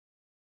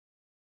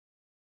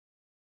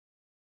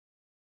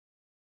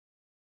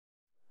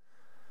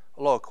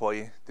Hello,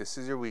 Kauai. This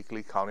is your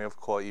weekly County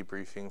of Kauai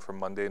briefing for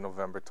Monday,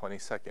 November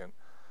 22nd.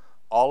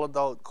 All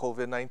adult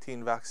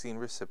COVID-19 vaccine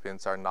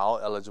recipients are now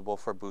eligible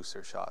for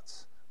booster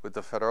shots. With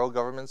the federal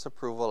government's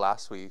approval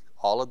last week,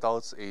 all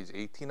adults age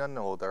 18 and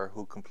older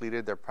who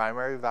completed their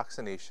primary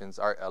vaccinations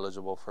are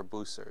eligible for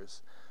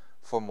boosters.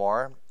 For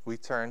more, we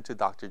turn to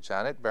Dr.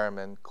 Janet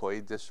Behrman,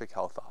 Kauai District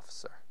Health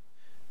Officer.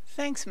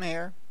 Thanks,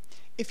 Mayor.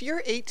 If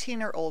you're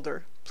 18 or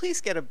older,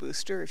 please get a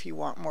booster if you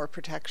want more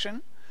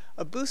protection.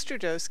 A booster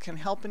dose can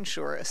help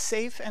ensure a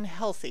safe and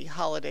healthy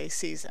holiday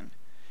season.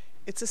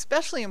 It's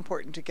especially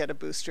important to get a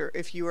booster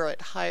if you are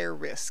at higher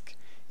risk,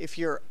 if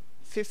you're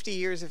 50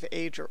 years of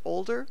age or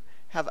older,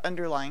 have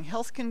underlying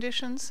health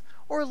conditions,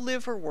 or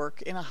live or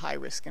work in a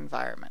high-risk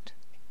environment.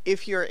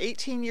 If you're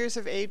 18 years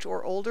of age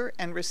or older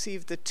and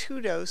received the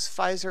 2-dose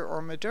Pfizer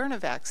or Moderna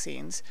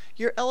vaccines,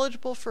 you're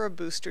eligible for a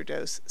booster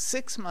dose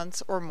 6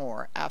 months or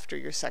more after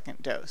your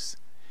second dose.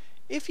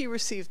 If you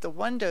received the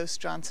 1-dose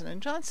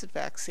Johnson & Johnson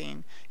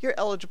vaccine, you're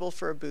eligible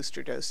for a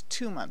booster dose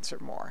 2 months or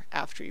more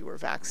after you were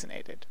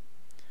vaccinated.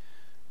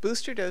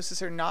 Booster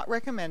doses are not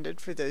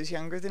recommended for those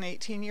younger than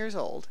 18 years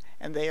old,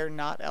 and they are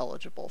not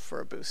eligible for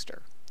a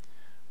booster.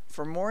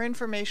 For more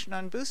information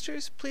on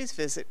boosters, please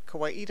visit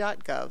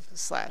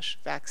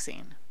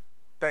kauai.gov/vaccine.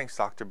 Thanks,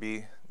 Dr.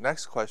 B.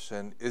 Next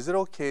question, is it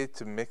okay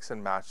to mix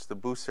and match the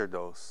booster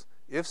dose?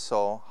 If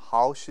so,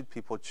 how should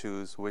people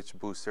choose which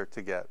booster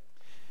to get?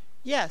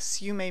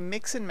 Yes, you may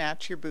mix and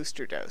match your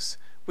booster dose,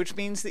 which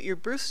means that your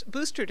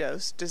booster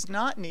dose does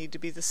not need to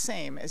be the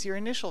same as your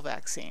initial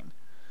vaccine.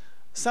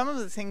 Some of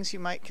the things you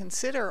might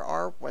consider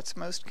are what's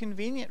most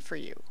convenient for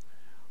you.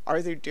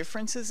 Are there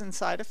differences in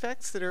side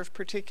effects that are of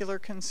particular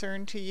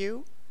concern to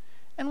you?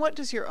 And what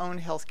does your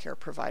own healthcare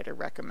provider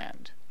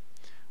recommend?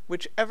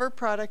 Whichever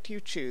product you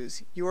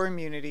choose, your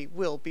immunity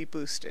will be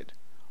boosted.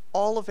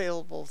 All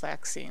available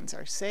vaccines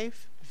are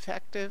safe,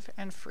 effective,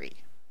 and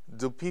free.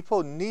 Do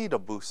people need a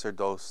booster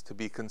dose to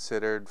be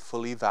considered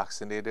fully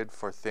vaccinated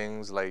for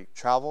things like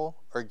travel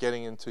or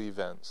getting into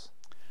events?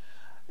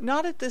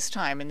 Not at this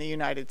time in the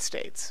United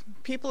States.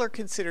 People are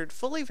considered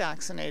fully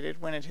vaccinated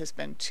when it has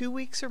been 2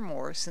 weeks or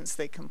more since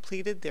they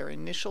completed their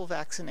initial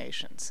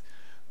vaccinations.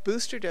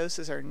 Booster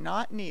doses are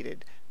not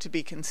needed to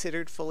be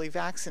considered fully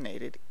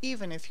vaccinated,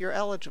 even if you're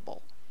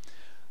eligible.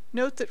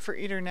 Note that for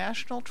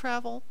international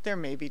travel, there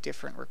may be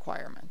different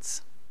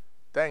requirements.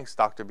 Thanks,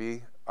 Dr.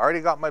 B. I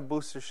already got my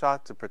booster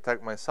shot to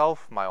protect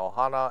myself, my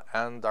ohana,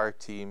 and our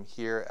team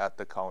here at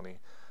the county.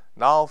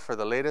 Now for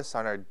the latest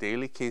on our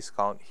daily case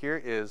count, here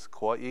is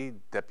Kauai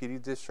Deputy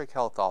District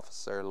Health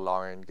Officer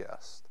Lauren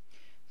Guest.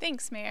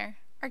 Thanks, Mayor.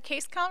 Our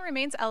case count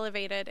remains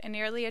elevated and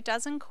nearly a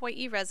dozen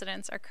Kauai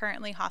residents are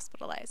currently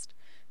hospitalized.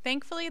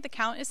 Thankfully, the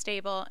count is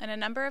stable and a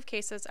number of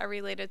cases are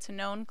related to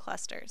known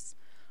clusters.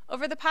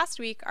 Over the past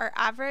week, our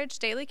average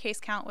daily case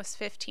count was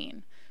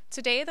 15.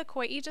 Today, the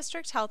Kauai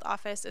District Health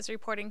Office is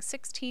reporting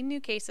 16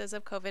 new cases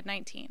of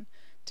COVID-19.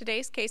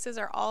 Today's cases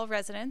are all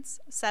residents,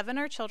 7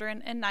 are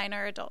children, and 9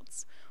 are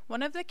adults.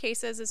 One of the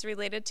cases is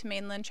related to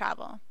mainland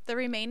travel. The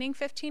remaining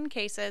 15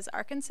 cases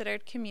are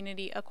considered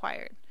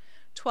community-acquired.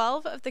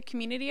 12 of the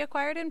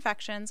community-acquired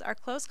infections are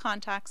close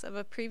contacts of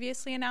a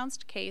previously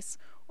announced case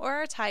or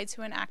are tied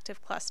to an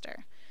active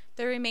cluster.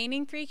 The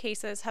remaining 3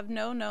 cases have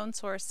no known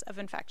source of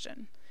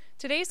infection.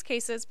 Today's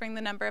cases bring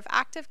the number of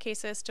active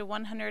cases to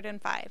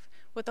 105,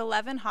 with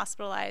 11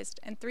 hospitalized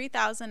and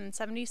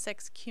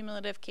 3,076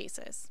 cumulative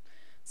cases.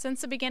 Since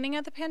the beginning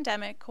of the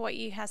pandemic,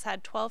 Kauai has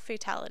had 12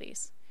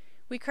 fatalities.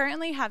 We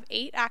currently have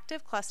 8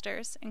 active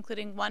clusters,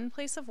 including 1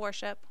 place of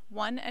worship,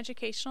 1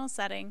 educational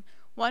setting,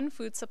 1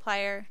 food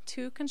supplier,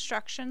 2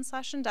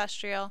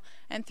 construction/industrial,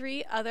 and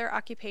 3 other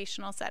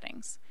occupational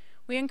settings.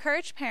 We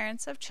encourage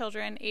parents of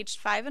children aged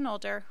 5 and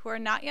older who are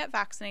not yet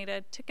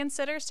vaccinated to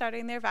consider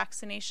starting their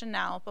vaccination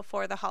now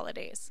before the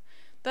holidays.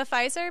 The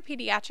Pfizer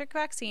pediatric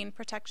vaccine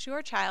protects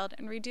your child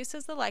and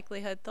reduces the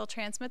likelihood they'll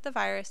transmit the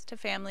virus to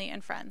family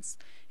and friends.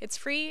 It's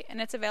free and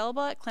it's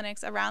available at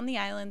clinics around the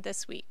island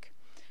this week.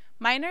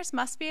 Minors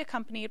must be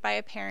accompanied by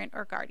a parent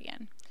or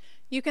guardian.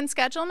 You can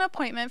schedule an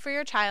appointment for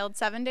your child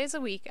 7 days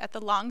a week at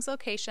the Longs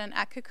location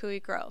at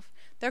Kukui Grove.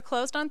 They're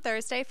closed on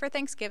Thursday for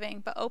Thanksgiving,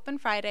 but open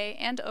Friday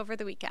and over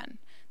the weekend.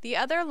 The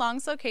other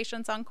Longs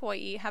locations on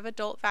Kauai have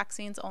adult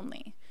vaccines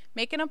only.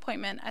 Make an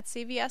appointment at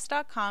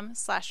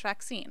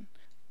cvs.com/vaccine.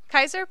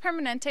 Kaiser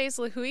Permanente's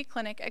Lihue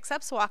Clinic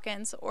accepts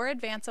walk-ins or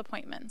advance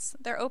appointments.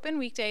 They're open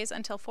weekdays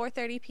until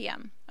 4:30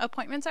 p.m.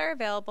 Appointments are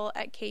available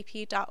at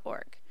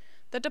kp.org.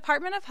 The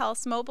Department of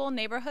Health's mobile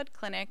neighborhood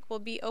clinic will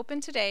be open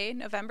today,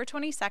 November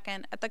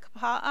 22nd, at the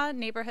Kapa'a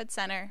Neighborhood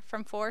Center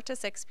from 4 to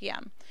 6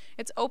 p.m.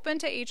 It's open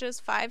to ages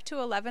 5 to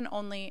 11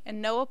 only,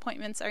 and no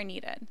appointments are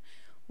needed.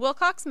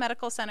 Wilcox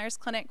Medical Center's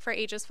clinic for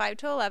ages 5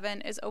 to 11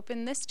 is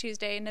open this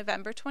Tuesday,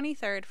 November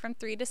 23rd from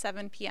 3 to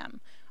 7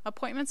 p.m.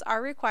 Appointments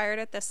are required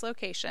at this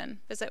location.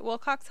 Visit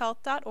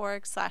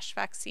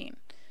wilcoxhealth.org/vaccine.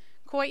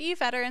 Kauai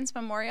Veterans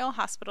Memorial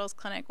Hospital's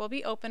clinic will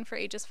be open for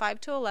ages 5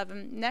 to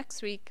 11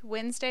 next week,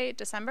 Wednesday,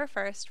 December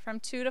 1st from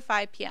 2 to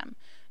 5 p.m.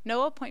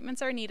 No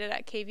appointments are needed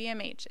at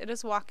KVMH. It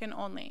is walk-in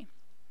only.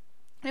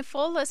 A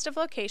full list of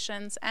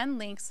locations and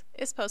links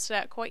is posted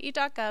at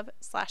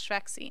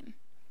kauai.gov/vaccine.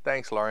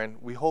 Thanks, Lauren.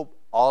 We hope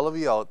all of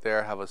you out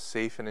there have a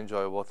safe and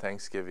enjoyable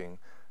Thanksgiving.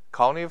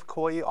 County of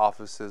Kauai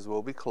offices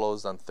will be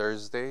closed on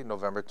Thursday,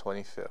 November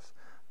 25th.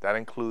 That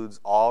includes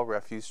all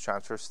refuse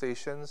transfer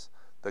stations,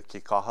 the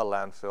Kekaha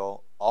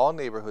landfill, all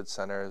neighborhood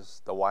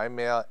centers, the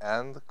Waimea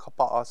and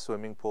Kapa'a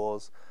swimming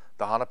pools,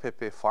 the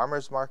Hanapepe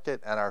Farmers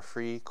Market, and our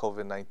free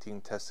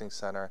COVID-19 testing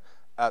center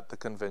at the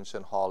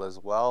Convention Hall, as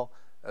well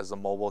as the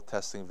mobile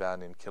testing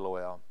van in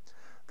Kilauea.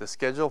 The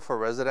schedule for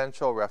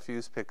residential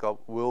refuse pickup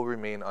will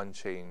remain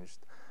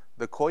unchanged.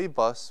 The Kauai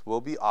bus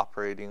will be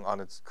operating on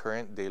its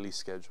current daily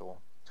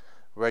schedule.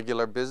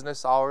 Regular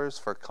business hours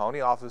for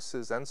county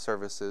offices and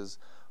services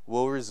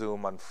will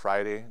resume on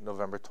Friday,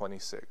 November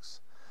 26th.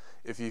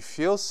 If you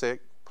feel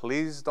sick,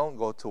 please don't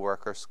go to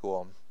work or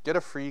school. Get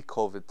a free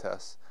COVID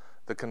test.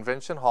 The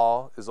Convention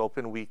Hall is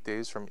open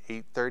weekdays from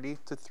 8:30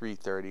 to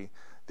 3:30.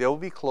 They will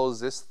be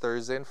closed this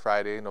Thursday and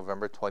Friday,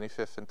 November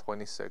 25th and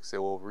 26th. They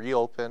will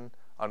reopen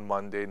on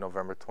Monday,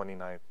 November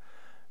 29th.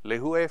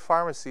 Lehue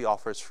Pharmacy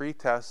offers free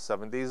tests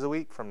 7 days a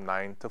week from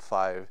 9 to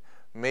 5.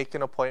 Make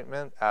an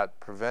appointment at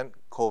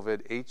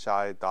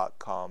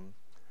preventcovidhi.com.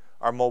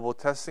 Our mobile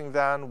testing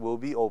van will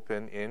be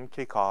open in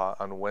Kekaha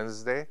on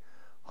Wednesday,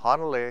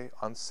 Hanalei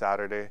on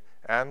Saturday,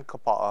 and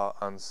Kapa'a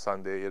on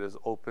Sunday. It is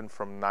open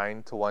from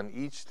 9 to 1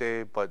 each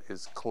day, but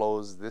is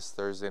closed this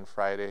Thursday and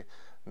Friday.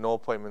 No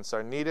appointments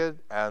are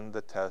needed, and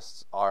the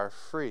tests are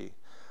free.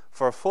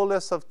 For a full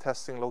list of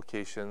testing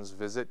locations,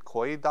 visit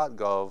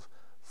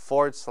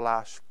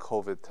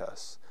kauai.gov/COVID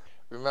tests.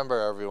 Remember,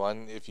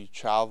 everyone, if you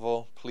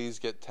travel, please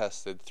get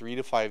tested 3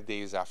 to 5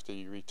 days after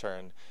you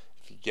return.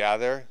 If you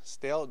gather,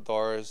 stay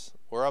outdoors,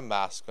 wear a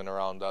mask when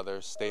around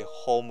others, stay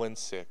home when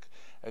sick,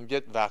 and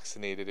get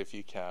vaccinated if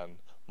you can.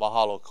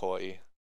 Mahalo, Kauai.